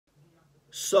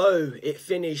So it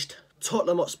finished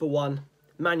Tottenham Hotspur 1,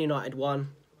 Man United 1.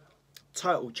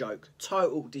 Total joke,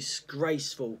 total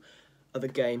disgraceful of a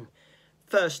game.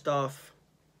 First half,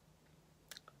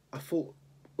 I thought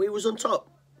we was on top.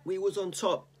 We was on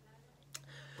top.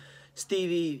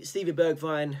 Stevie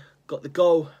Bergwijn got the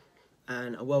goal,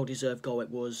 and a well-deserved goal it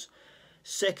was.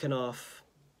 Second half,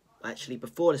 actually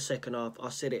before the second half, I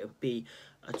said it would be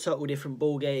a total different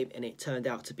ball game, and it turned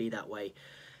out to be that way.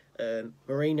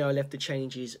 Mourinho left the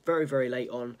changes very, very late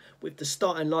on. With the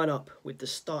starting lineup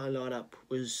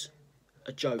was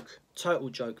a joke, total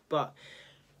joke. But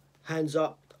hands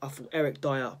up, I thought Eric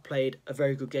Dyer played a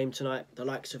very good game tonight. The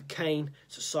likes of Kane,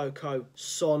 Sissoko,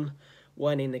 Son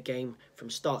weren't in the game from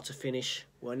start to finish.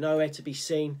 Were nowhere to be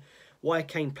seen. Why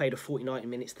Kane played a 40-90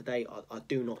 minutes today, I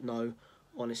do not know,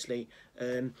 honestly.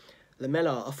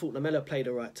 Lamela, I thought Lamela played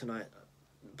alright tonight.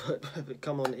 But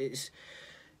come on, it's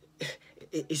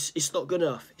not good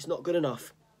enough. It's not good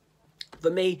enough. For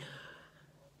me,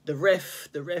 the ref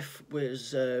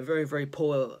was very, very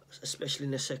poor, especially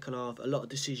in the second half. A lot of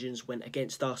decisions went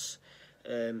against us.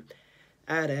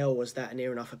 How the hell was that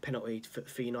near enough a penalty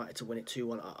for United to win it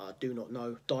 2-1? I do not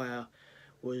know. Dyer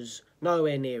was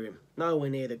nowhere near him.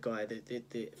 Nowhere near the guy.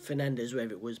 The Fernandes,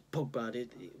 whoever it was, Pogba,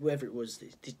 whoever it was,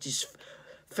 it just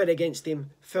fell against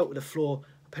him, fell to the floor,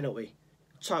 penalty.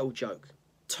 Total joke.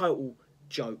 Total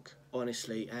joke,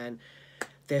 honestly. And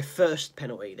their first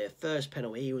penalty,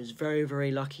 he was very,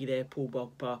 very lucky there. Paul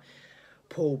Pogba,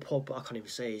 I can't even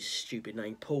say his stupid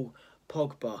name. Paul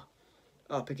Pogba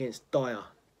up against Dyer.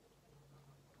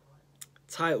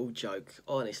 Total joke,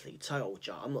 honestly, total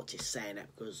joke. I'm not just saying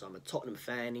that because I'm a Tottenham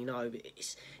fan, you know. But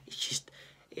it's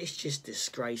just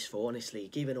disgraceful, honestly,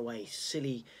 giving away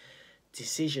silly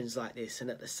decisions like this. And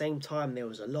at the same time, there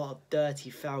was a lot of dirty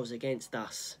fouls against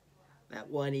us that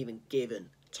weren't even given.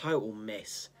 Total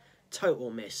mess.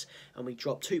 And we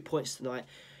dropped 2 points tonight.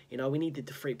 You know, we needed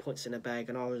the 3 points in the bag,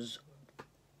 and I was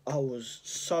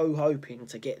so hoping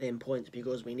to get them points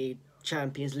because we need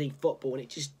Champions League football, and it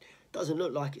just doesn't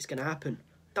look like it's going to happen.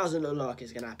 Doesn't look like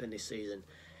it's going to happen this season.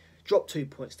 Dropped 2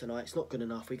 points tonight. It's not good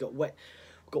enough. We got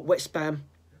West Ham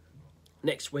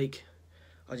next week.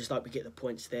 I just hope we get the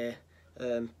points there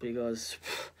because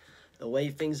the way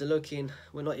things are looking,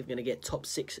 we're not even going to get top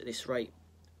 6 at this rate.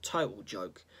 Total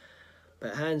joke.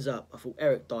 But hands up, I thought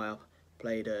Eric Dyer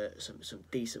played some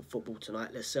decent football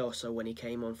tonight. Lo Celso when he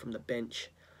came on from the bench.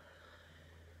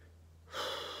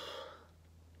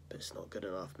 But it's not good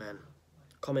enough, man.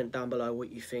 Comment down below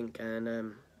what you think,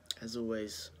 and as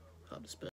always, up the Spurs.